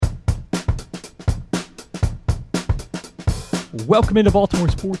Welcome into Baltimore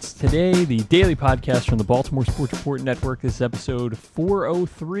Sports Today, the daily podcast from the Baltimore Sports Report Network. This is episode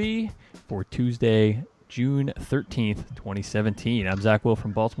 403 for Tuesday, June 13th, 2017. I'm Zach Will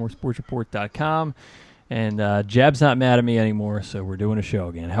from BaltimoreSportsReport.com, and Jab's not mad at me anymore, so we're doing a show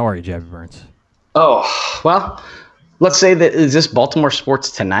again. How are you, Jabby Burns? Oh, well, let's say that, is this Baltimore Sports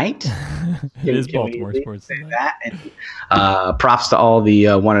Tonight? It is Baltimore Sports Tonight. That? And, props to all the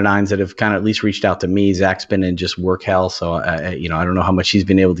 1-9s that have kind of at least reached out to me. Zach's been in just work hell, so I don't know how much he's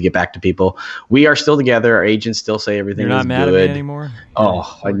been able to get back to people. We are still together. Our agents still say everything is good. You're not mad at me anymore?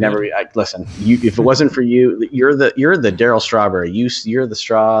 Listen. If it wasn't for you, you're the Daryl Strawberry. You're the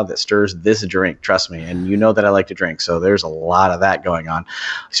straw that stirs this drink. Trust me, and you know that I like to drink. So there's a lot of that going on,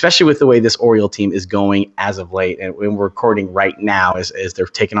 especially with the way this Oriole team is going as of late. And when we're recording right now, as they're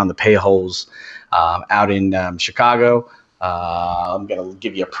taking on the Payholes out in Chicago. I'm going to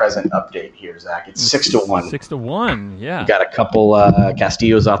give you a present update here, Zach. It's 6-1. 6-1, yeah. We got a couple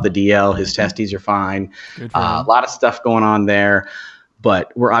Castillos off the DL. His testes are fine. A lot of stuff going on there.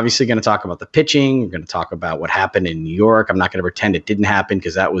 But we're obviously going to talk about the pitching. We're going to talk about what happened in New York. I'm not going to pretend it didn't happen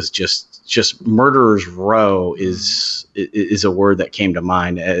because that was just murderer's row is a word that came to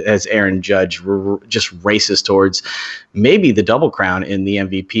mind as Aaron Judge just races towards maybe the double crown in the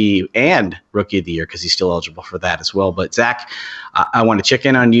MVP and Rookie of the Year because he's still eligible for that as well. But Zach, I want to check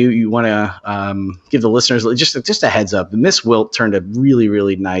in on you. You want to give the listeners just a heads up. Miss Wilt turned a really,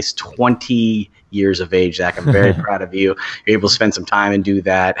 really nice 20 years of age, Zach. I'm very proud of you. You're able to spend some time and do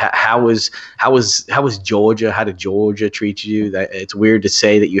that. How was Georgia? How did Georgia treat you? It's weird to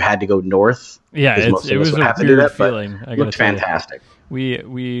say that you had to go north. Yeah, it was a weird feeling. It looked fantastic.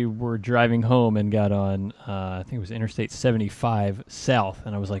 We were driving home and got on, I think it was Interstate 75 south,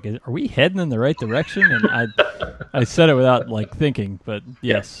 and I was like, "Are we heading in the right direction?" And I said it without thinking, but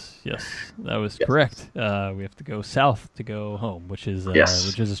yes, that was correct. We have to go south to go home, which is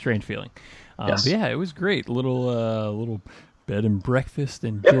a strange feeling. But yeah, it was great. Little bed and breakfast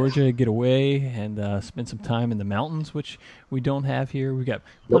in Georgia, get away and spend some time in the mountains, which we don't have here. We got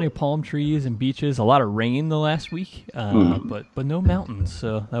plenty of palm trees and beaches. A lot of rain the last week, but no mountains.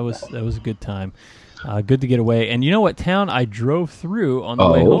 So that was a good time. Good to get away. And you know what town I drove through on the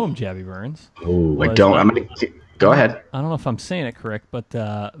way home, Jabby Burns? Go ahead. I don't know if I'm saying it correct, but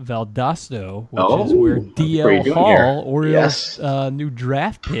Valdosta, which is where DL Hall, Orioles' new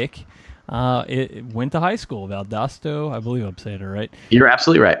draft pick. It went to high school, Valdosta. I believe I'm saying it right. You're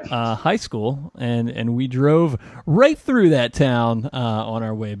absolutely right. High school, and we drove right through that town on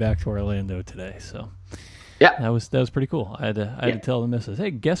our way back to Orlando today. So, yeah, that was pretty cool. I had to tell the missus, hey,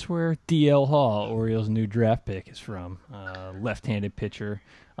 guess where DL Hall, Orioles' new draft pick, is from? Left-handed pitcher.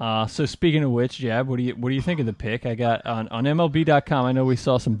 So speaking of which, Jab, what do you think of the pick? I got on MLB.com. I know we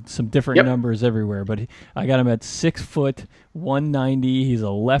saw some different numbers everywhere, but I got him at 6 foot 190. He's a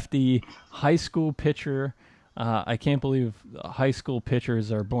lefty, high school pitcher. I can't believe high school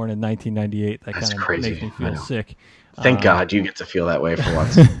pitchers are born in 1998. That kind of makes me feel sick. Thank God you get to feel that way for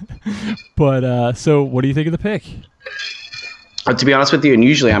once. But so, what do you think of the pick? To be honest with you, and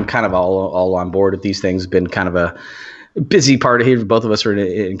usually I'm kind of all on board with these things. Been kind of a busy part of here. Both of us are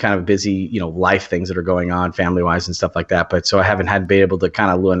in kind of busy, life things that are going on family wise and stuff like that. But so I haven't been able to kind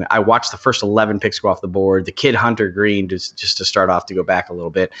of learn. I watched the first 11 picks go off the board. The kid Hunter Green, just to start off, to go back a little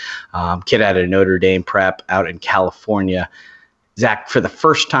bit. Kid out of Notre Dame prep out in California. Zach, for the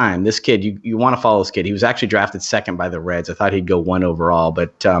first time, this kid, you want to follow this kid. He was actually drafted second by the Reds. I thought he'd go 1 overall,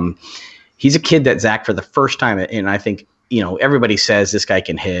 but he's a kid that, Zach, for the first time, and I think, everybody says this guy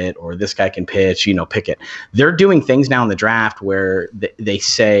can hit or this guy can pitch, pick it. They're doing things now in the draft where they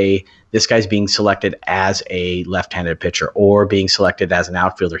say this guy's being selected as a left-handed pitcher or being selected as an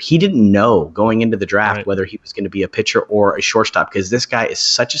outfielder. He didn't know going into the draft whether he was going to be a pitcher or a shortstop because this guy is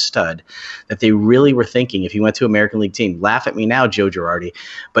such a stud that they really were thinking if he went to American League team, laugh at me now, Joe Girardi,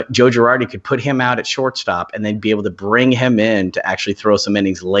 but Joe Girardi could put him out at shortstop and then be able to bring him in to actually throw some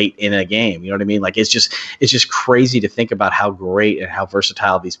innings late in a game. You know what I mean? It's just crazy to think about how great and how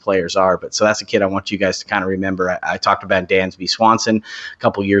versatile these players are. But so that's a kid I want you guys to kind of remember. I talked about Dansby Swanson a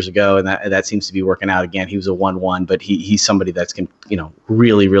couple years ago, and that seems to be working out again. He was a 1-1, but he's somebody that's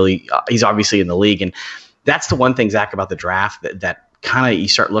really, really he's obviously in the league. And that's the one thing, Zach, about the draft that kind of you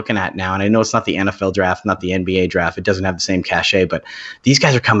start looking at now. And I know it's not the NFL draft, not the NBA draft. It doesn't have the same cachet, but these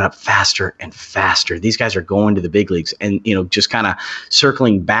guys are coming up faster and faster. These guys are going to the big leagues. And, just kind of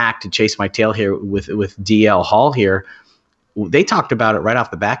circling back to chase my tail here with DL Hall here. They talked about it right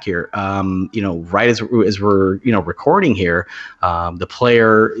off the back here. Right as we're recording here, the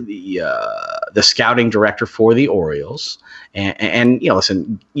player, the scouting director for the Orioles, And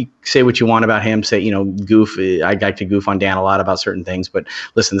listen, you say what you want about him. Say goof. I like to goof on Dan a lot about certain things, but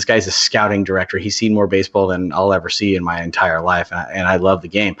listen, this guy's a scouting director. He's seen more baseball than I'll ever see in my entire life, and I love the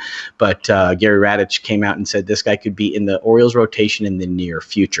game. But Gary Radich came out and said this guy could be in the Orioles rotation in the near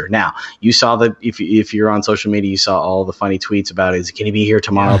future. Now, you saw if you're on social media, you saw all the funny tweets about can he be here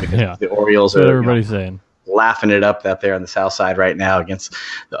tomorrow because the Orioles are everybody's saying. Laughing it up out there on the south side right now against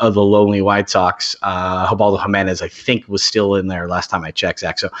the lonely White Sox. Ubaldo Jimenez, I think, was still in there last time I checked,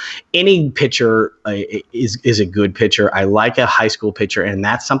 Zach. So any pitcher is a good pitcher. I like a high school pitcher, and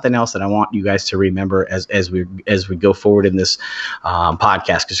that's something else that I want you guys to remember as we go forward in this podcast,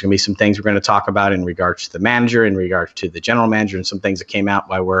 because there's going to be some things we're going to talk about in regards to the manager, in regards to the general manager, and some things that came out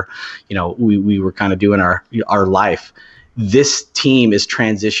while we were kind of doing our life. This team is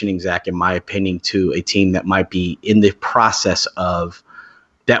transitioning, Zach, in my opinion, to a team that might be in the process of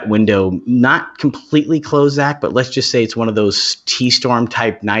that window, not completely closed, Zach, but let's just say it's one of those T-storm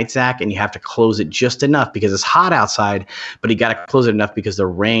type nights, Zach, and you have to close it just enough because it's hot outside, but you got to close it enough because the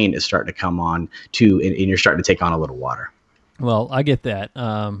rain is starting to come on too, and you're starting to take on a little water. Well, I get that.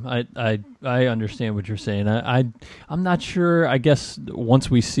 I understand what you're saying. I'm not sure. I guess once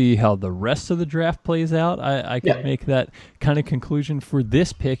we see how the rest of the draft plays out, I can make that kind of conclusion for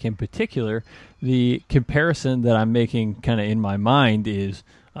this pick in particular. The comparison that I'm making kind of in my mind is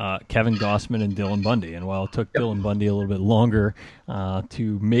Kevin Gausman and Dylan Bundy. And while it took Dylan Bundy a little bit longer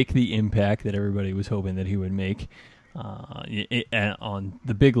to make the impact that everybody was hoping that he would make, on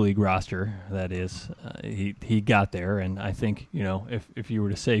the big league roster, that is, he got there, and I think if you were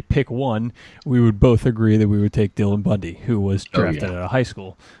to say pick one, we would both agree that we would take Dylan Bundy, who was drafted out of high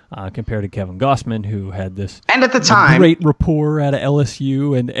school, compared to Kevin Gausman, who had this and at the time great rapport out of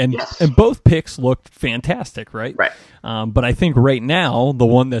LSU, and both picks looked fantastic, right? Right. But I think right now the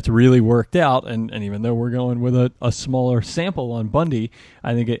one that's really worked out, and even though we're going with a smaller sample on Bundy,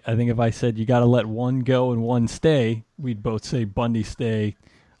 I think if I said you got to let one go and one stay, we'd both say Bundy stay,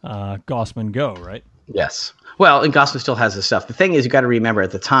 Gausman go, right? Yes. Well, and Gausman still has this stuff. The thing is, you got to remember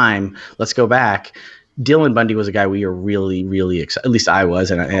at the time, let's go back, Dylan Bundy was a guy we were really, really excited. At least I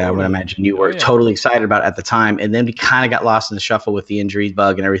was, and I would imagine you were totally excited about at the time. And then we kind of got lost in the shuffle with the injury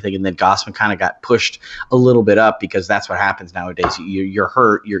bug and everything. And then Gausman kind of got pushed a little bit up because that's what happens nowadays. You're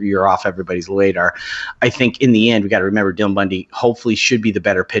hurt, you're off everybody's radar. I think in the end, we got to remember Dylan Bundy hopefully should be the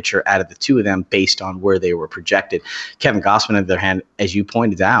better pitcher out of the two of them based on where they were projected. Kevin Gausman, on the other hand, as you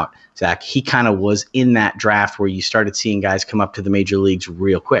pointed out, Zach, he kind of was in that draft where you started seeing guys come up to the major leagues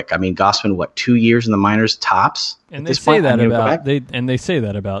real quick. I mean, Gausman, 2 years in the minors tops? And they say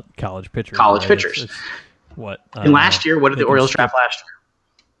that about college pitchers. College pitchers. And last year, what did the Orioles draft last year?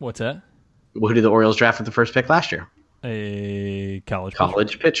 What's that? Who did the Orioles draft with the first pick last year? A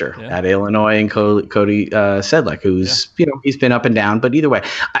college pitcher at Illinois, and Cody Sedlick, who's he's been up and down, but either way,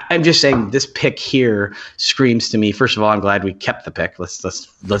 I'm just saying this pick here screams to me. First of all, I'm glad we kept the pick. Let's just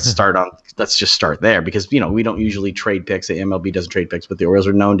start there because we don't usually trade picks. The MLB doesn't trade picks, but the Orioles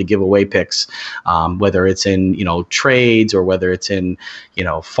are known to give away picks, whether it's in trades or whether it's in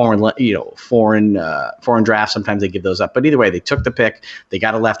foreign drafts. Sometimes they give those up, but either way, they took the pick. They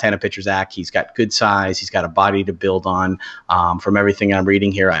got a left-handed pitcher, Zach. He's got good size. He's got a body to build on. From everything I'm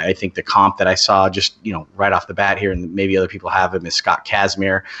reading here, I think the comp that I saw just right off the bat here, and maybe other people have him, is Scott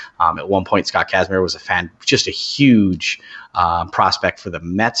Kazmir. At one point, Scott Kazmir was just a huge prospect for the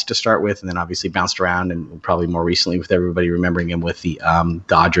Mets to start with, and then obviously bounced around, and probably more recently with everybody remembering him with the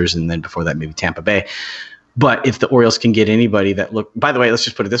Dodgers, and then before that maybe Tampa Bay. But if the Orioles can get anybody by the way, let's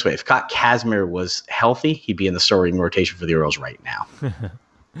just put it this way: if Scott Kazmir was healthy, he'd be in the starting rotation for the Orioles right now.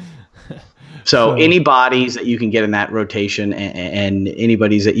 So any bodies that you can get in that rotation and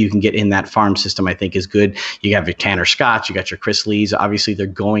anybody's that you can get in that farm system, I think is good. You have your Tanner Scotts, you got your Chris Lees. Obviously, they're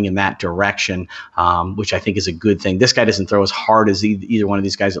going in that direction, which I think is a good thing. This guy doesn't throw as hard as either one of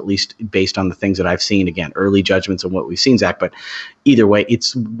these guys, at least based on the things that I've seen. Again, early judgments on what we've seen, Zach. But either way,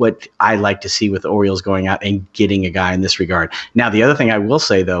 it's what I like to see with the Orioles going out and getting a guy in this regard. Now, the other thing I will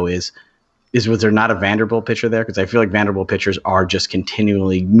say, though, is was there not a Vanderbilt pitcher there? Because I feel like Vanderbilt pitchers are just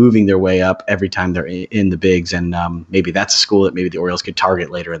continually moving their way up every time they're in the bigs, and maybe that's a school that maybe the Orioles could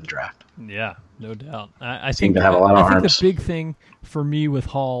target later in the draft. Yeah, no doubt. I think to have a lot of arms. I think the big thing for me with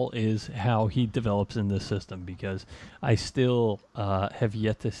Hall is how he develops in this system, because I still have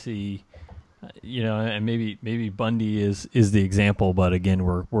yet to see. And maybe Bundy is the example, but again,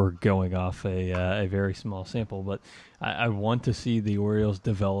 we're going off a very small sample. But I want to see the Orioles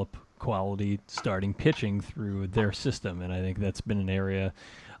develop quality starting pitching through their system, and I think that's been an area,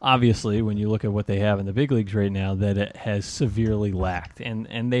 obviously, when you look at what they have in the big leagues right now, that it has severely lacked,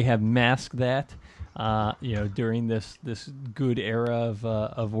 and they have masked that during this good era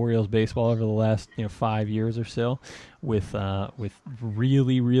of Orioles baseball over the last 5 years or so, with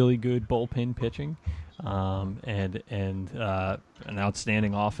really really good bullpen pitching, and an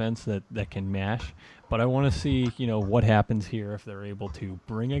outstanding offense that can mash. But I want to see what happens here if they're able to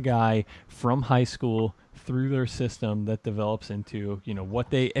bring a guy from high school through their system that develops into what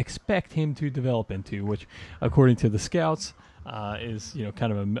they expect him to develop into, which according to the scouts is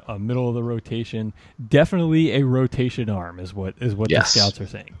kind of a middle of the rotation, definitely a rotation arm is what the scouts are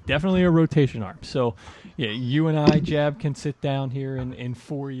saying. Definitely a rotation arm. So yeah, you and I, Jab, can sit down here in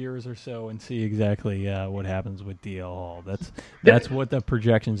 4 years or so and see exactly what happens with DL Hall. That's what the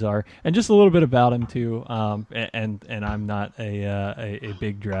projections are, and just a little bit about him too. And I'm not a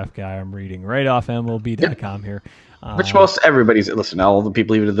big draft guy. I'm reading right off MLB.com here. Which most everybody's listen. All the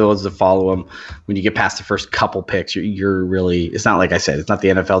people, even those that follow him, when you get past the first couple picks, you're really. It's not like I said. It's not the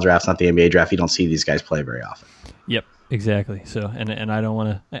NFL draft. It's not the NBA draft. You don't see these guys play very often. Yep, exactly. So, and I don't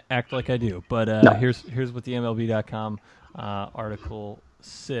want to act like I do, but here's what the MLB.com article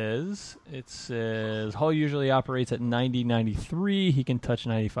says. It says Hall usually operates at 90-93. He can touch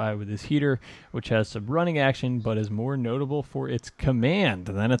 95 with his heater, which has some running action, but is more notable for its command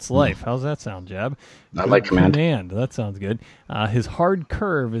than its life. How's that sound, Jab? I like command. That sounds good. His hard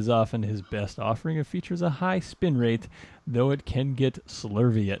curve is often his best offering. It features a high spin rate, though it can get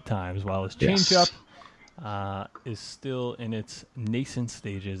slurvy at times, while his changeup is still in its nascent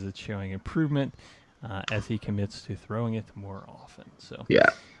stages. It's showing improvement as he commits to throwing it more often. So yeah,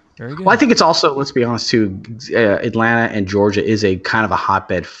 very good. Well, I think it's also, let's be honest too, Atlanta and Georgia is a kind of a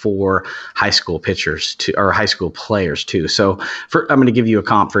hotbed for high school pitchers or high school players too. So I'm going to give you a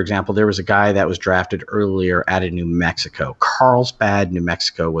comp. For example, there was a guy that was drafted earlier out of New Mexico. Carlsbad, New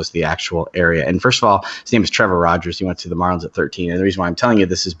Mexico was the actual area. And first of all, his name is Trevor Rogers. He went to the Marlins at 13. And the reason why I'm telling you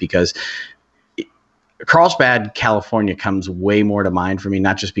this is because Carlsbad, California comes way more to mind for me,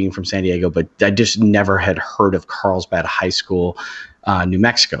 not just being from San Diego, but I just never had heard of Carlsbad High School, New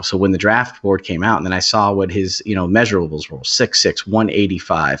Mexico. So when the draft board came out and then I saw what his, measurables were, 6'6",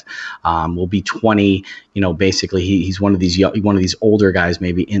 185, will be 20, basically he's one of these older guys,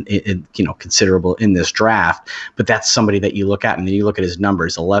 maybe in considerable in this draft, but that's somebody that you look at and then you look at his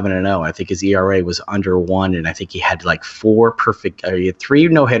numbers, 11-0. I think his ERA was under 1. And I think he had like 4 perfect, he had 3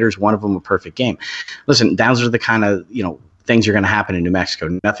 no hitters, one of them a perfect game. Listen, those are the kind of, things are going to happen in New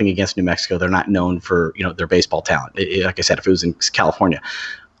Mexico. Nothing against New Mexico. They're not known for, their baseball talent. Like I said, if it was in California.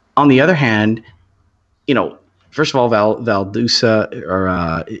 On the other hand, first of all, Valdosta, is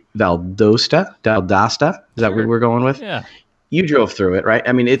that what we're going with? Yeah. You drove through it, right?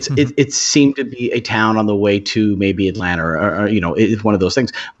 I mean, it seemed to be a town on the way to maybe Atlanta or it's one of those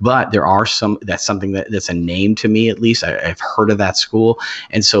things. But there are that's something that's a name to me, at least. I've heard of that school.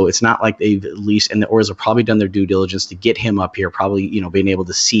 And so it's not like they've at least, and the Orioles have probably done their due diligence to get him up here, probably, being able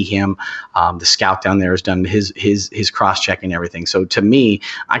to see him. The scout down there has done his cross-check and everything. So to me,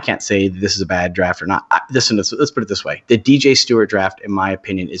 I can't say this is a bad draft or not. Listen, let's put it this way. The DJ Stewart draft, in my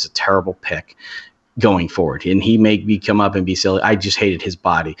opinion, is a terrible pick going forward, and he made me come up and be silly. I just hated his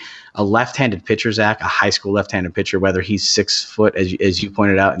body. A left-handed pitcher, Zach, a high school left-handed pitcher, whether he's 6 foot, as you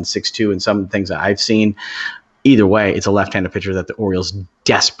pointed out, and 6'2", and some things that I've seen. Either way, it's a left-handed pitcher that the Orioles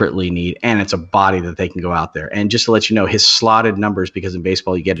desperately need, and it's a body that they can go out there. And just to let you know, his slotted numbers, because in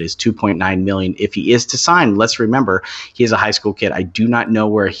baseball you get it, is $2.9 million. If he is to sign, let's remember he is a high school kid. I do not know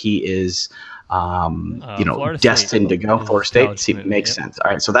where he is. Destined to go. Florida State makes sense.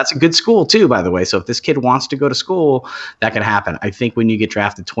 All right, so that's a good school too, by the way. So if this kid wants to go to school, that can happen. I think when you get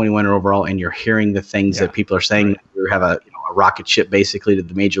drafted 21 overall and you're hearing the things that people are saying, you have a rocket ship basically to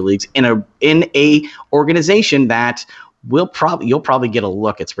the major leagues in a organization that you'll probably get a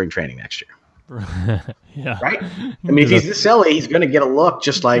look at spring training next year. Yeah. Right? I mean, if he's this silly, he's going to get a look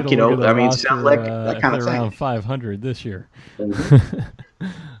just like, sound like that kind of thing. Around 500 this year. Mm-hmm.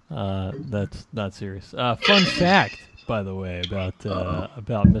 That's not serious. Fun fact, by the way, about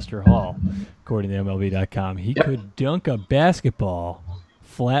Mr. Hall, according to MLB.com, he could dunk a basketball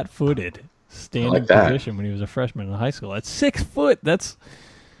flat-footed, standing position when he was a freshman in high school. At 6 foot,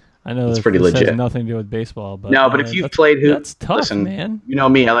 I know that's pretty legit. Has nothing to do with baseball, but but if you've played hoop, that's tough, man. You know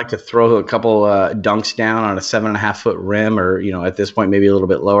me, I like to throw a couple dunks down on a 7.5 foot rim, or at this point maybe a little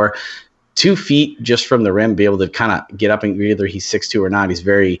bit lower. 2 feet just from the rim, be able to kind of get up, and either he's 6'2" or not. He's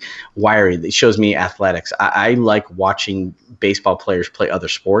very wiry. It shows me athletics. I like watching baseball players play other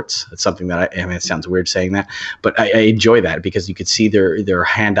sports. It's something that it sounds weird saying that, but I enjoy that because you could see their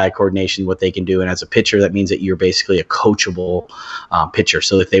hand-eye coordination, what they can do. And as a pitcher, that means that you're basically a coachable pitcher.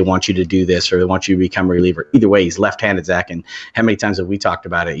 So if they want you to do this or they want you to become a reliever, either way, he's left-handed, Zach. And how many times have we talked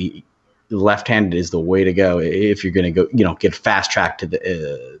about it? left-handed is the way to go if you're going to go, get fast track to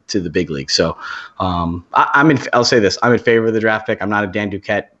the big league. So I'll say this: I'm in favor of the draft pick. I'm not a Dan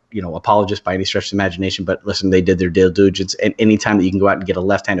Duquette, apologist by any stretch of the imagination, but listen, they did their due diligence, and anytime that you can go out and get a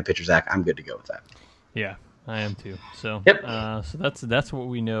left-handed pitcher, Zach, I'm good to go with that. Yeah, I am too. So, yep. So that's what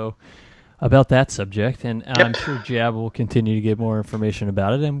we know about that subject, and I'm sure Jab will continue to get more information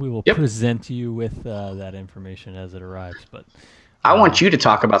about it, and we will present you with that information as it arrives. But I want you to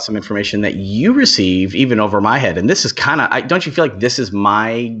talk about some information that you received even over my head, and this is kind of, don't you feel like this is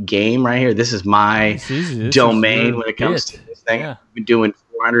my game right here? This is my domain when it comes to this thing. Yeah. We've been doing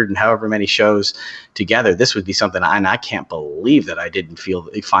 400 and however many shows together. This would be something, and I can't believe that I didn't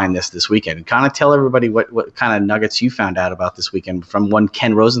find this weekend. And kind of tell everybody what kind of nuggets you found out about this weekend from one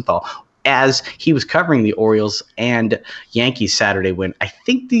Ken Rosenthal, as he was covering the Orioles and Yankees Saturday win. I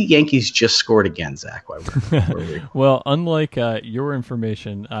think the Yankees just scored again, Zach. Well, unlike your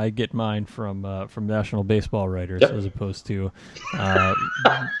information, I get mine from National Baseball writers as opposed to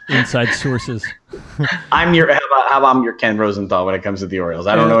inside sources. How about I'm your Ken Rosenthal when it comes to the Orioles?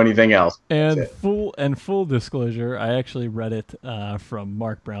 I don't know anything else. And full disclosure, I actually read it from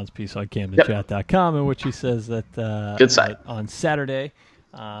Mark Brown's piece on CamdenChat.com, in which he says that good site. On Saturday,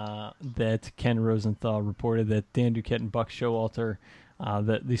 that Ken Rosenthal reported that Dan Duquette and Buck Showalter,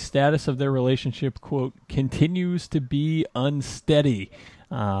 that the status of their relationship, quote, continues to be unsteady.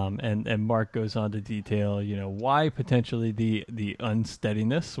 And Mark goes on to detail, why potentially the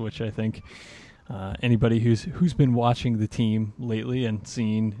unsteadiness, which I think anybody who's been watching the team lately and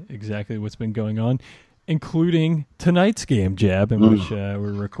seen exactly what's been going on, including tonight's game, Jab, in which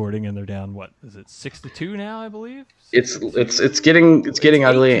we're recording, and they're down. What is it, 6-2 now? I believe it's getting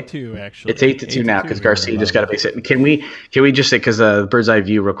ugly. 8-2, actually. It's 8-2 now because Garcia just got a base hit. Can we just say, because bird's eye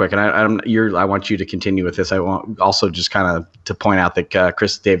view real quick, and I want you to continue with this. I want also just kind of to point out that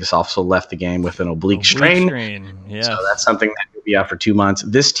Chris Davis also left the game with an oblique strain. Yeah, so that's something that will be out for 2 months.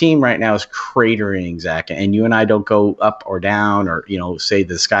 This team right now is cratering, Zach, and you and I don't go up or down or say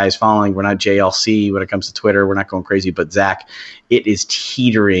the sky is falling. We're not JLC when it comes to Twitter. We're not going crazy, but Zach, it is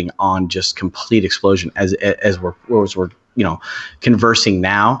teetering on just complete explosion as we're conversing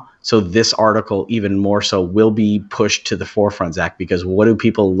now. So this article, even more so, will be pushed to the forefront, Zach, because what do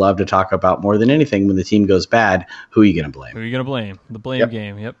people love to talk about more than anything when the team goes bad? Who are you going to blame? Who are you going to blame? The blame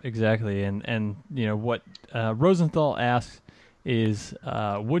game. Yep, exactly. And what Rosenthal asks is,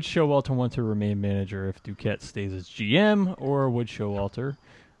 would Showalter want to remain manager if Duquette stays as GM, or would Showalter,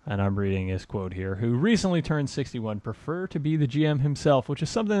 and I'm reading his quote here, who recently turned 61, prefer to be the GM himself, which is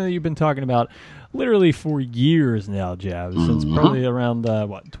something that you've been talking about literally for years now, Jab, since probably around,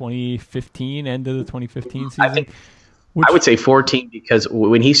 2015, end of the 2015 season? I would say 14, because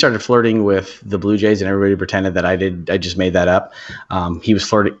when he started flirting with the Blue Jays and everybody pretended that I just made that up, he was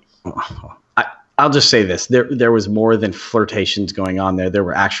flirting. I'll just say this. There was more than flirtations going on there. There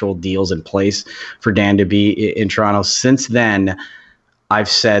were actual deals in place for Dan to be in Toronto. Since then, I've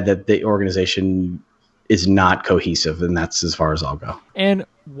said that the organization is not cohesive, and that's as far as I'll go. And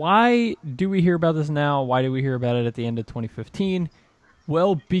why do we hear about this now? Why do we hear about it at the end of 2015?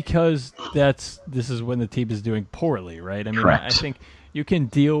 Well, because this is when the team is doing poorly, right? I mean, correct. I think you can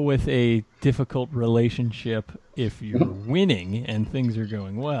deal with a difficult relationship if you're winning and things are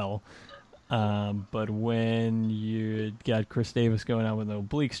going well. But when you got Chris Davis going out with an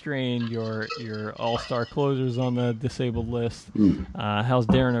oblique strain, your all-star closers on the disabled list, how's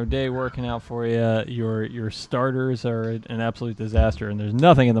Darren O'Day working out for you? Your starters are an absolute disaster, and there's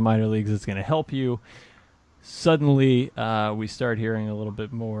nothing in the minor leagues that's going to help you. Suddenly, we start hearing a little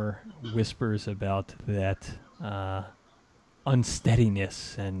bit more whispers about that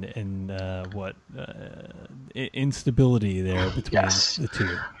unsteadiness and instability there between the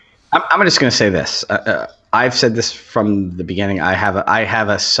two. I'm just going to say this. I've said this from the beginning. I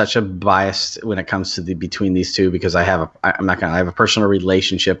have such a bias when it comes to between these two, because I have a personal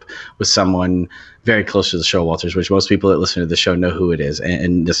relationship with someone very close to the Showalters, which most people that listen to the show know who it is.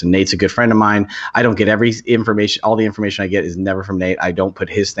 And listen, Nate's a good friend of mine. I don't get every information. All the information I get is never from Nate. I don't put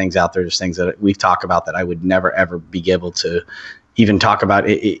his things out there. There's things that we talk about that I would never ever be able to even talk about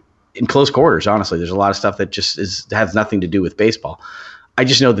it in close quarters. Honestly, there's a lot of stuff that just has nothing to do with baseball. I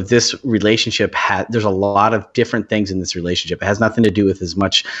just know that this relationship there's a lot of different things in this relationship. It has nothing to do with as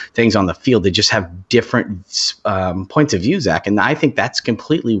much things on the field. They just have different points of view, Zach. And I think that's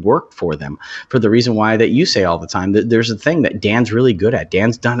completely worked for them, for the reason why that you say all the time. That there's a thing that Dan's really good at.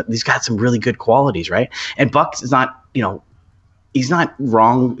 Dan's done it. He's got some really good qualities, right? And Buck is not, he's not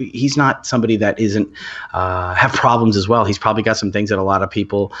wrong. He's not somebody that isn't have problems as well. He's probably got some things that a lot of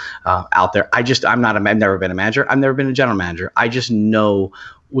people out there. I've never been a manager. I've never been a general manager. I just know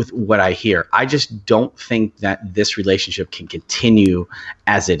with what I hear. I just don't think that this relationship can continue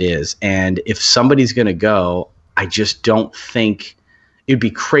as it is. And if somebody's going to go, I just don't think it'd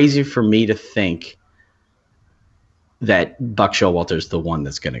be crazy for me to think that Buck Showalter is the one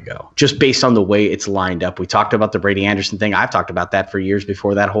that's going to go, just based on the way it's lined up. We talked about the Brady Anderson thing. I've talked about that for years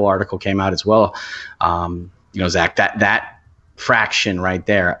before that whole article came out as well. Zach, that fraction right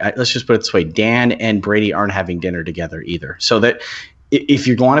there, let's just put it this way. Dan and Brady aren't having dinner together either. So that if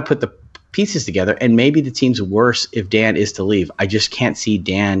you want to put the pieces together, and maybe the team's worse if Dan is to leave, I just can't see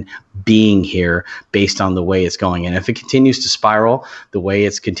Dan being here based on the way it's going. And if it continues to spiral the way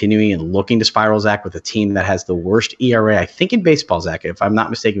it's continuing and looking to spiral, Zach, with a team that has the worst ERA, I think in baseball, Zach, if I'm not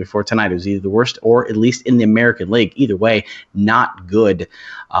mistaken, before tonight, it was either the worst or at least in the American League. Either way, not good.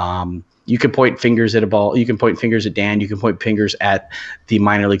 You can point fingers at a ball. You can point fingers at Dan. You can point fingers at the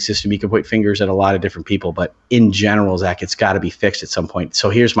minor league system. You can point fingers at a lot of different people. But in general, Zach, it's got to be fixed at some point.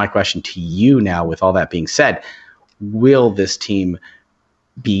 So here's my question to you now, with all that being said. Will this team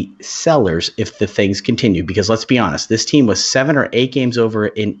be sellers if the things continue? Because let's be honest, this team was 7 or 8 games over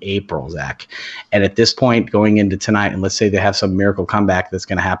in April, Zach. And at this point, going into tonight, and let's say they have some miracle comeback that's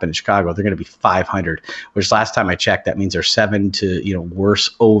going to happen in Chicago, they're going to be 500, which last time I checked, that means they're 7 to worse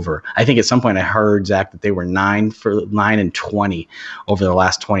over. I think at some point I heard, Zach, that they were 9-20 over the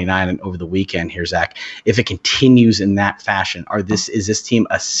last 29 and over the weekend here, Zach. If it continues in that fashion, is this team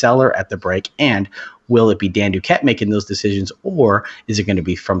a seller at the break? And will it be Dan Duquette making those decisions, or is it going to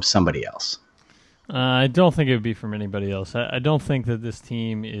be from somebody else? I don't think it would be from anybody else. I don't think that this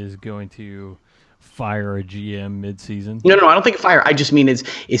team is going to fire a GM midseason. No, I don't think fire. I just mean is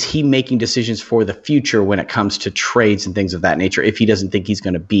he making decisions for the future when it comes to trades and things of that nature if he doesn't think he's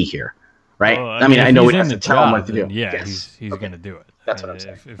going to be here, right? Well, I know he has to tell him what to do. Yeah, yes. he's going to do it. That's what I'm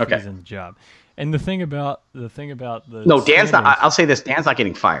saying. If he's in the job. And the thing about the Dan's not. I'll say this: Dan's not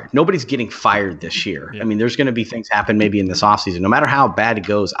getting fired. Nobody's getting fired this year. Yeah. I mean, there's going to be things happen maybe in this offseason. No matter how bad it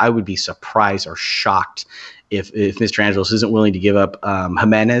goes, I would be surprised or shocked if Mr. Angelos isn't willing to give up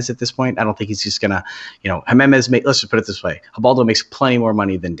Jimenez at this point. I don't think he's just going to, Jimenez. Let's just put it this way: Ubaldo makes plenty more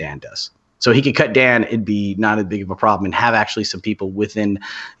money than Dan does. So he could cut Dan, it'd be not as big of a problem, and have actually some people within,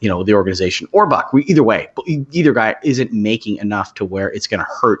 the organization or Buck. Either way, either guy isn't making enough to where it's going to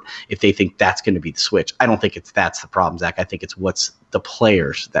hurt if they think that's going to be the switch. I don't think that's the problem, Zach. I think it's what's the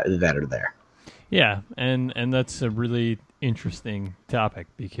players that are there. Yeah, and that's a really interesting topic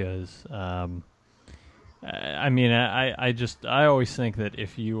because, I always think that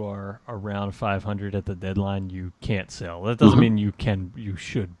if you are around 500 at the deadline, you can't sell. That doesn't mean you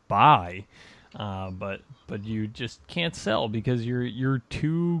should buy, but you just can't sell because you're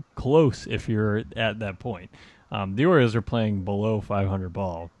too close if you're at that point. The Orioles are playing below 500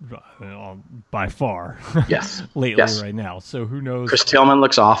 ball by far. Yes, lately right now. So who knows? Chris Tillman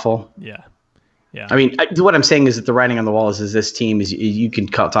looks awful. Yeah. Yeah. I mean, what I'm saying is that the writing on the wall is this team is, you can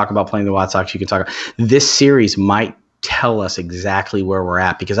talk about playing the White Sox. You can talk. This series might tell us exactly where we're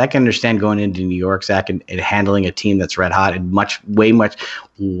at, because I can understand going into New York, Zach, and handling a team that's red hot and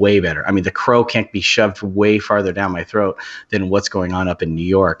way better. I mean, the crow can't be shoved way farther down my throat than what's going on up in New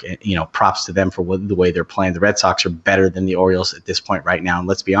York. And, props to them for the way they're playing. The Red Sox are better than the Orioles at this point right now. And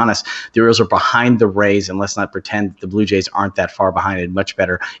let's be honest, the Orioles are behind the Rays, and let's not pretend the Blue Jays aren't that far behind and much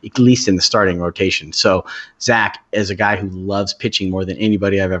better, at least in the starting rotation. So, Zach, as a guy who loves pitching more than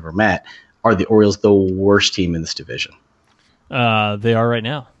anybody I've ever met, are the Orioles the worst team in this division? They are right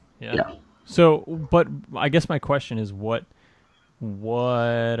now. Yeah. So, but I guess my question is, what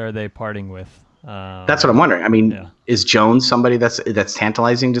are they parting with? That's what I'm wondering. I mean, is Jones somebody that's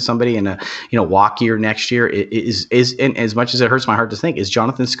tantalizing to somebody in a walk year next year? Is and as much as it hurts my heart to think, is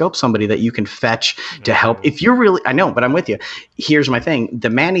Jonathan Scope somebody that you can fetch to help? If you're really, I know, but I'm with you. Here's my thing: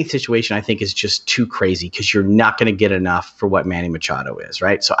 the Manny situation, I think, is just too crazy because you're not going to get enough for what Manny Machado is,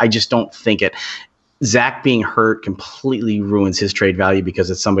 right? So I just don't think it. Zach being hurt completely ruins his trade value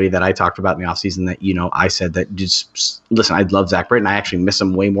because it's somebody that I talked about in the offseason that, I said that just, listen, I'd love Zach Britton. I actually miss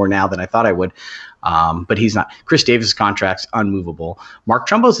him way more now than I thought I would. But he's not. Chris Davis' contract's unmovable. Mark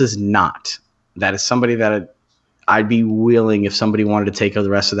Trumbo's is not. That is somebody that I'd be willing, if somebody wanted to take the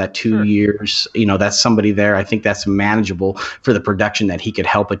rest of that 2 years, that's somebody there. I think that's manageable for the production that he could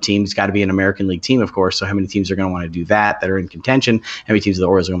help a team. It's got to be an American League team, of course. So how many teams are going to want to do that are in contention? How many teams the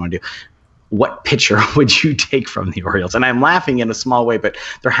Orioles are going to want to do? What pitcher would you take from the Orioles? And I'm laughing in a small way, but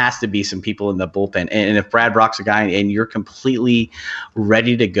there has to be some people in the bullpen. And if Brad Brock's a guy and you're completely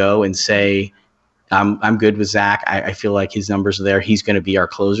ready to go and say, I'm good with Zach, I feel like his numbers are there, he's going to be our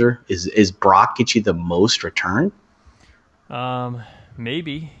closer. Is Brock get you the most return?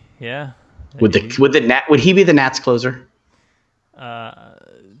 Maybe, yeah. Would he be the Nats closer?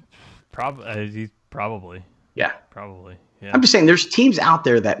 Probably. Yeah. Probably. Yeah. I'm just saying there's teams out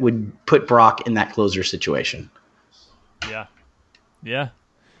there that would put Brock in that closer situation. Yeah. Yeah.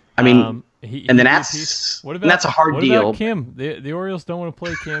 I mean, that's a hard deal. What about Kim? The Orioles don't want to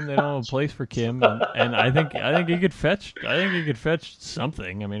play Kim. They don't have a place for Kim, and I think he could fetch. I think he could fetch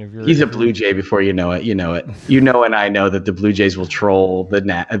something. I mean, he's a Blue Jay before you know it. You know it. You know, and I know that the Blue Jays will troll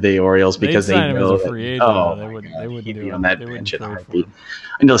the Orioles because they know him as a free agent. They wouldn't do it on that bench in a heartbeat.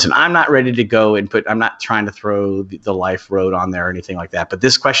 And listen, I'm not ready to go and I'm not trying to throw the life road on there or anything like that. But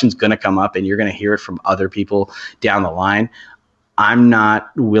this question's going to come up, and you're going to hear it from other people down the line. I'm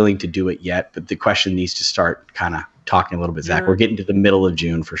not willing to do it yet, but the question needs to start kind of talking a little bit, Zach. We're getting to the middle of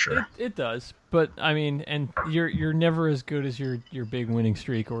June for sure. It does, but I mean, and you're never as good as your big winning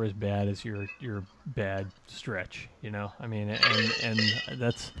streak or as bad as your bad stretch. You know, I mean, and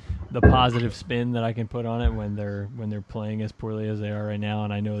that's the positive spin that I can put on it when they're playing as poorly as they are right now.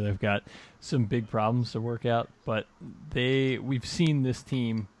 And I know they've got some big problems to work out, but we've seen this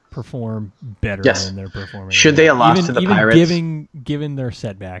team perform better than they're performing. Should they have lost to the Pirates? Given their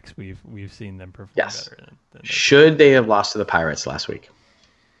setbacks, we've seen them perform better. Should they have lost to the Pirates last week?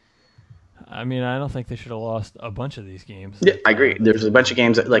 I mean, I don't think they should have lost a bunch of these games. Yeah, I agree. There's a bunch of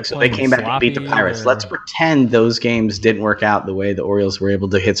games that so they came back and beat the Pirates. Let's pretend those games didn't work out the way the Orioles were able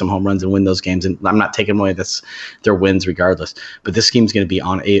to hit some home runs and win those games. And I'm not taking away their wins regardless. But this game's going to be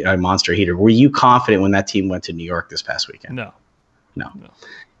on a monster heater. Were you confident when that team went to New York this past weekend? No.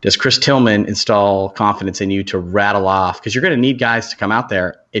 Does Chris Tillman install confidence in you to rattle off? Because you're going to need guys to come out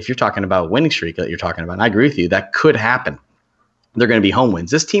there. If you're talking about a winning streak that you're talking about, and I agree with you, that could happen. They're going to be home wins.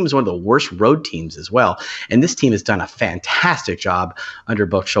 This team is one of the worst road teams as well. And this team has done a fantastic job under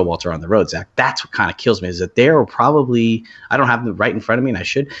Buck Showalter on the road, Zach. That's what kind of kills me is that they're probably, I don't have them right in front of me and I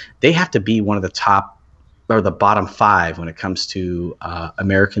should, they have to be one of the top or the bottom 5 when it comes to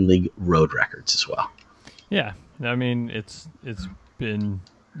American League road records as well. Yeah. I mean, it's been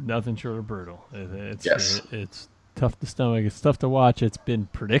nothing short of brutal. It's tough to stomach. It's tough to watch. It's been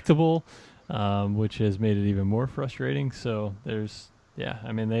predictable, which has made it even more frustrating. So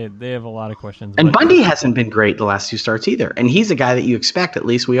I mean, they have a lot of questions. And Bundy hasn't been great the last 2 starts either. And he's a guy that you expect, at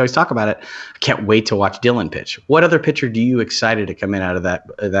least we always talk about it. I can't wait to watch Dylan pitch. What other pitcher do you excited to come in out of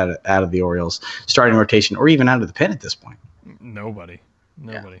out of the Orioles starting rotation or even out of the pen at this point? Nobody.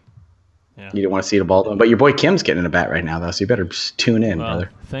 Yeah. You don't want to see the ball, but your boy Kim's getting in a bat right now, though, so you better just tune in,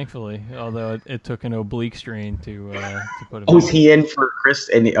 brother. Thankfully, although it took an oblique strain to put him. Oh, is he in for Chris?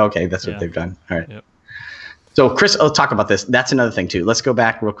 Okay, that's what they've done. All right. Yep. So, Chris, I'll talk about this. That's another thing, too. Let's go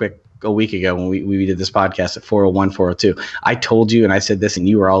back real quick a week ago when we did this podcast at 401, 402. I told you, and I said this, and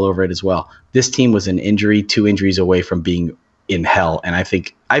you were all over it as well. This team was 2 injuries away from being in hell, and I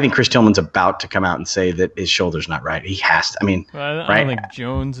think Chris Tillman's about to come out and say that his shoulder's not right. He has to. I mean, I don't think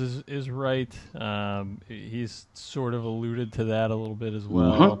Jones is right. He's sort of alluded to that a little bit as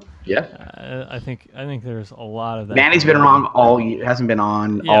well. Mm-hmm. Yeah, I think there's a lot of that. Manny's been wrong all year. Hasn't been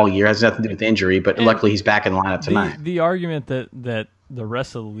on all year. Has nothing to do with the injury, but luckily he's back in the lineup tonight. The argument that the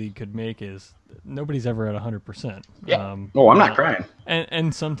rest of the league could make is nobody's ever at 100%. Yeah. I'm not crying.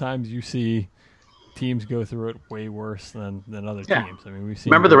 And sometimes you see teams go through it way worse than other teams. I mean, we've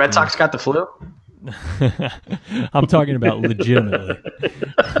seen. Remember the Red Sox got the flu? I'm talking about legitimately.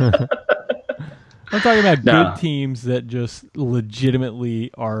 I'm talking about good teams that just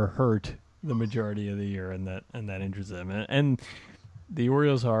legitimately are hurt the majority of the year, and that injures them. And the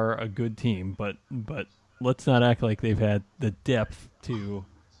Orioles are a good team, but let's not act like they've had the depth to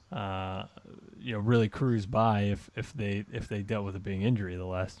really cruise by if they dealt with a big injury the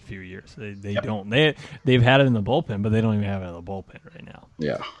last few years. They don't. They've had it in the bullpen, but they don't even have it in the bullpen right now.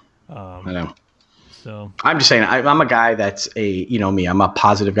 Yeah, I know. So I'm just saying, I'm a guy that's me. I'm a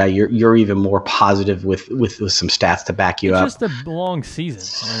positive guy. You're even more positive with some stats to back you up. It's just a long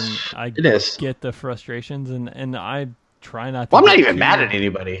season, and it is. Get the frustrations, and I try not to. Well, I'm not even mad at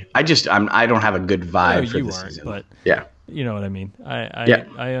anybody. I don't have a good vibe for this season. But yeah. You know what I mean.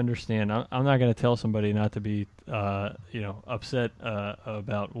 I understand. I'm not going to tell somebody not to be, upset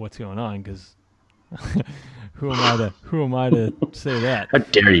about what's going on because who am I to say that? How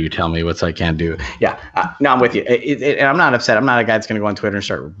dare you tell me what I can't do? Yeah, no, I'm with you. And I'm not upset. I'm not a guy that's going to go on Twitter and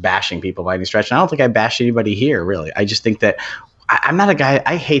start bashing people by any stretch. And I don't think I bash anybody here, really. I just think that I'm not a guy.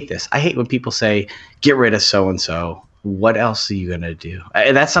 I hate this. I hate when people say, "Get rid of so and so." What else are you going to do?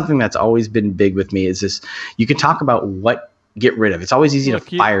 And that's something that's always been big with me is this. You can talk about what get rid of. It's always easy Look,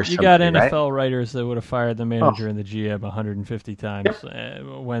 to fire you got somebody, NFL right? writers that would have fired the manager and the GM 150 times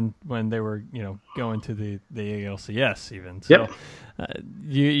when they were going to the ALCS even. So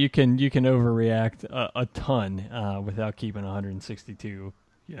you can overreact a ton without keeping 162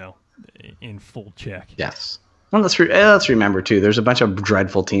 in full check. Yes. Well, let's remember too. There's a bunch of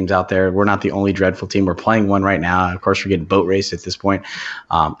dreadful teams out there. We're not the only dreadful team. We're playing one right now. Of course, we're getting boat raced at this point.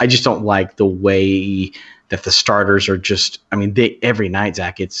 I just don't like the way that the starters are just. I mean, every night,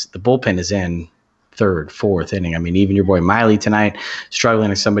 Zach. It's the bullpen is in third, fourth inning. I mean, even your boy Miley tonight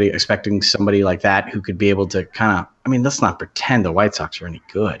struggling expecting somebody like that who could be able to kind of. I mean, let's not pretend the White Sox are any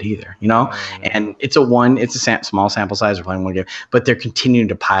good either, And it's a small sample size. We're playing one game, but they're continuing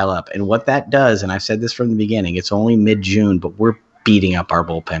to pile up. And what that does, and I've said this from the beginning, it's only mid-June, but we're beating up our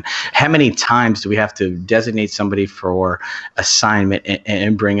bullpen. How many times do we have to designate somebody for assignment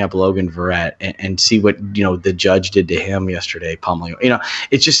and bring up Logan Verrett and see what the judge did to him yesterday, pummeling?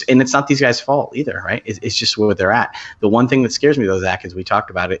 It's just, and it's not these guys' fault either, right? It's just where they're at. The one thing that scares me though, Zach, as we talked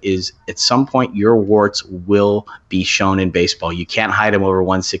about it, is at some point your warts will be shown in baseball. You can't hide them over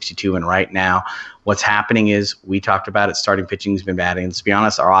 162, and right now what's happening is, we talked about it, starting pitching has been bad, and to be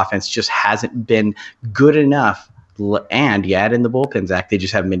honest, our offense just hasn't been good enough. And you add in the bullpen, Zach, they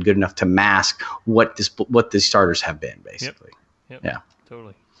just haven't been good enough to mask what the starters have been, basically. Yep. Yeah,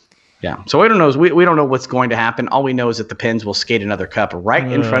 totally. Yeah. So we don't know. We don't know what's going to happen. All we know is that the Pens will skate another cup right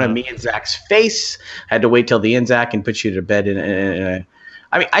in front of me and Zach's face. I had to wait till the end, Zach, and put you to bed.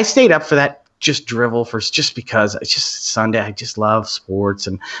 I mean, I stayed up for that just drivel just because it's just Sunday. I just love sports,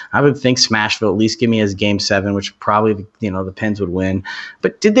 and I would think Smashville at least give me his Game 7, which probably the Pens would win.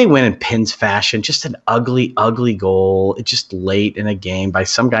 But did they win in Pens fashion? Just an ugly, ugly goal. It's just late in a game by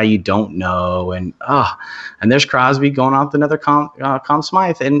some guy you don't know, and there's Crosby going off another Conn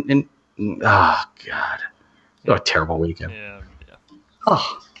Smythe, and oh God, what a terrible weekend. Yeah.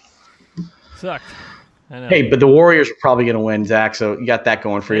 Oh. Sucked. I know. Hey, but the Warriors are probably going to win, Zach. So you got that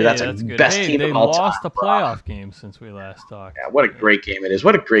going for you. That's the good. best team of all time. They lost a playoff game since we last talked. Yeah, what a great game it is.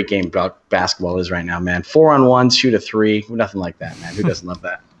 What a great game basketball is right now, man. 4-on-1, shoot a 3. Nothing like that, man. Who doesn't love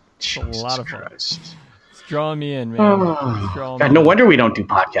that? It's a lot of fun. It's drawing me in, man. God, no wonder we don't do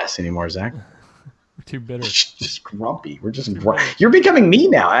podcasts anymore, Zach. We're too bitter. Just grumpy. We're just grumpy. You're becoming me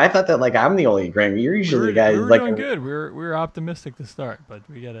now. I thought that I'm the only grumpy. You're usually the guy. We were doing good. We were optimistic to start, but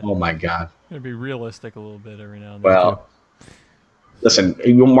we got to. Oh my God. Gotta be realistic a little bit every now and then. Well, listen,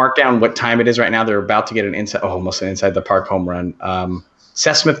 you'll mark down what time it is right now. They're about to get almost an inside the park home run.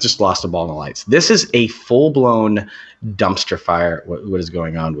 Seth Smith just lost a ball in the lights. This is a full-blown dumpster fire. What is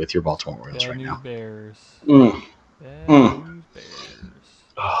going on with your Baltimore Orioles right now? Bears. Bad news Bears.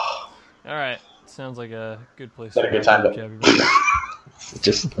 All right. Sounds like a good place. Had a good time,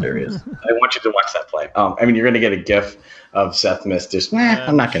 just there he is. I want you to watch that play. You're going to get a GIF of Seth Smith.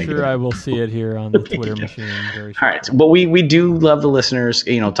 I'm not going to. Sure, I will see it here on the Twitter machine. Very All right, but we do love the listeners.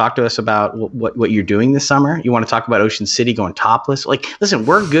 Talk to us about what you're doing this summer. You want to talk about Ocean City going topless? Listen,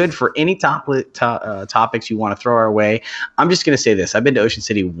 we're good for any topics you want to throw our way. I'm just going to say this: I've been to Ocean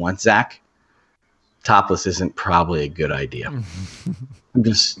City once, Zach. Topless isn't probably a good idea. I'm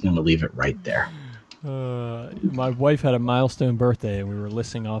just going to leave it right there. My wife had a milestone birthday, and we were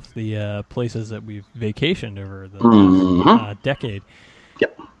listing off the places that we've vacationed over the decade.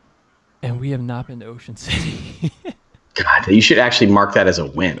 Yep. And we have not been to Ocean City. God, you should actually mark that as a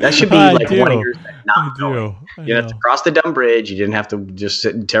win. That should be one of yours. I do. You didn't have to cross the dumb bridge. You didn't have to just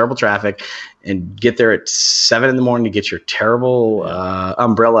sit in terrible traffic and get there at 7 a.m. to get your terrible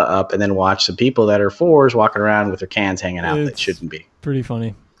umbrella up and then watch some people that are 4s walking around with their cans hanging out that shouldn't be. Pretty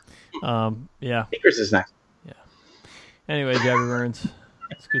funny. Yeah. Sneakers is nice. Yeah. Anyway, Jabby Burns,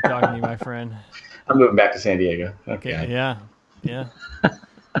 it's good talking to you, my friend. I'm moving back to San Diego. Okay. Yeah.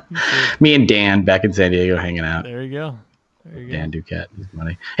 Me and Dan back in San Diego hanging out. There you go. Dan Duquette. He's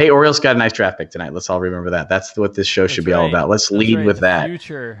money. Hey, Orioles got a nice draft pick tonight. Let's all remember that. That's what this show should be all about. Let's lead with that.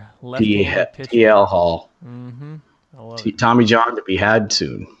 Future TL Hall. Mm-hmm. I love it. Tommy John to be had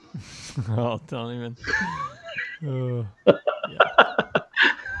soon. Oh, don't even.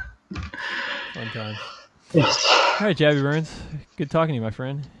 Fun time. Yes. All right, Jabby Burns. Good talking to you, my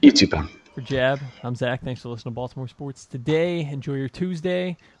friend. You too, pal. For Jab, I'm Zach. Thanks for listening to Baltimore Sports Today. Enjoy your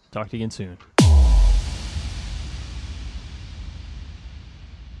Tuesday. Talk to you again soon.